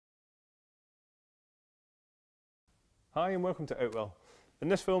Hi and welcome to Outwell. In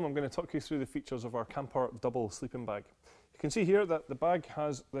this film I'm going to talk you through the features of our Camper Double sleeping bag. You can see here that the bag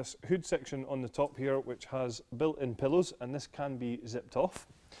has this hood section on the top here which has built-in pillows, and this can be zipped off.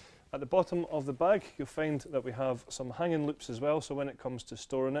 At the bottom of the bag you'll find that we have some hanging loops as well, so when it comes to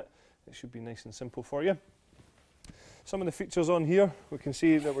storing it, it should be nice and simple for you. Some of the features on here, we can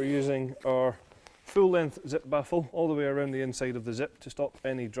see that we're using our full-length zip baffle all the way around the inside of the zip to stop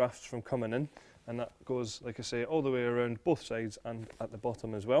any drafts from coming in. And that goes, like I say, all the way around both sides and at the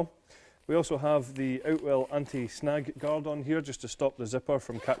bottom as well. We also have the Outwell anti-snag guard on here just to stop the zipper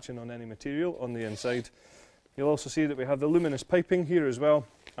from catching on any material on the inside. You'll also see that we have the luminous piping here as well,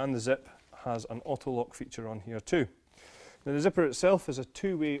 and the zip has an auto-lock feature on here too. Now the zipper itself is a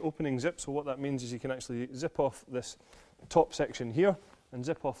two-way opening zip, so what that means is you can actually zip off this top section here and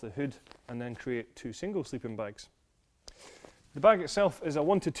zip off the hood and then create two single sleeping bags. The bag itself is a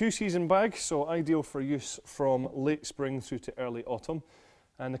 1 to 2 season bag, so ideal for use from late spring through to early autumn.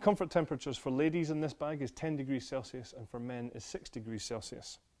 And the comfort temperatures for ladies in this bag is 10 degrees Celsius and for men is 6 degrees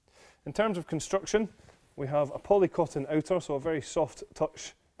Celsius. In terms of construction, we have a poly-cotton outer, so a very soft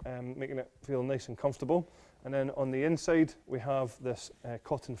touch, making it feel nice and comfortable. And then on the inside we have this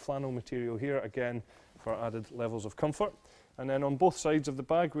cotton flannel material here, again for added levels of comfort. And then on both sides of the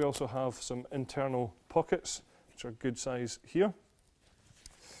bag we also have some internal pockets, which are good size here.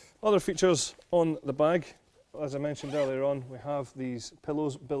 Other features on the bag, as I mentioned earlier on, we have these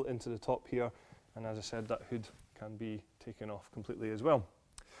pillows built into the top here, and as I said, that hood can be taken off completely as well.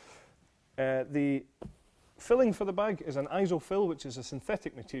 The filling for the bag is an Isofill, which is a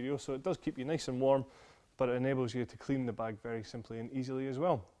synthetic material, so it does keep you nice and warm, but it enables you to clean the bag very simply and easily as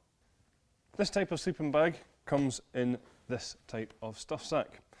well. This type of sleeping bag comes in this type of stuff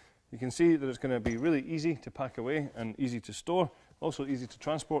sack. You can see that it's going to be really easy to pack away and easy to store, also easy to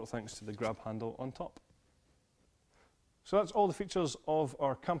transport thanks to the grab handle on top. So that's all the features of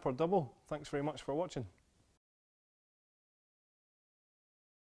our Camper Double. Thanks very much for watching.